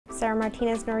Sara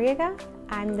Martinez-Noriega.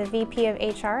 I'm the VP of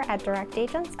HR at Direct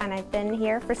Agents, and I've been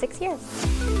here for 6 years.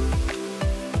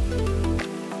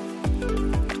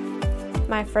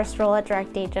 My first role at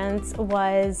Direct Agents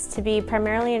was to be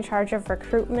primarily in charge of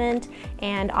recruitment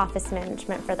and office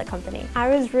management for the company. I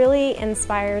was really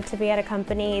inspired to be at a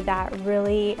company that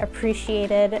really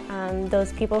appreciated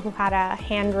those people who had a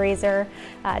hand raiser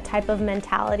type of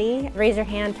mentality. Raise your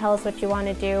hand, tell us what you want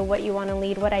to do, what you want to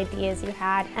lead, what ideas you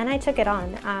had, and I took it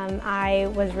on. I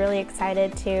was really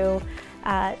excited to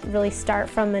really start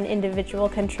from an individual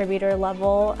contributor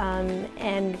level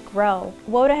and grow.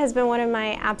 WODA has been one of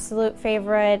my absolute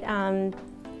favorite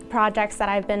projects that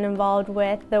I've been involved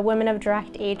with. The Women of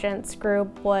Direct Agents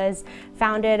group was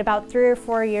founded about 3 or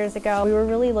 4 years ago. We were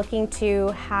really looking to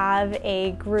have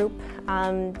a group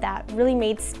that really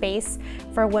made space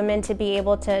for women to be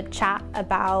able to chat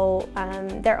about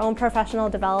their own professional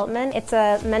development. It's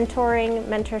a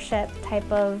mentorship type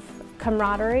of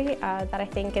camaraderie that I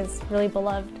think is really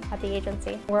beloved at the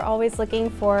agency. We're always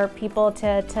looking for people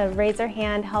to raise their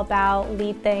hand, help out,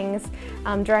 lead things.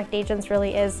 Direct Agents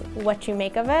really is what you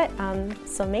make of it,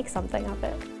 so make something of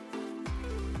it.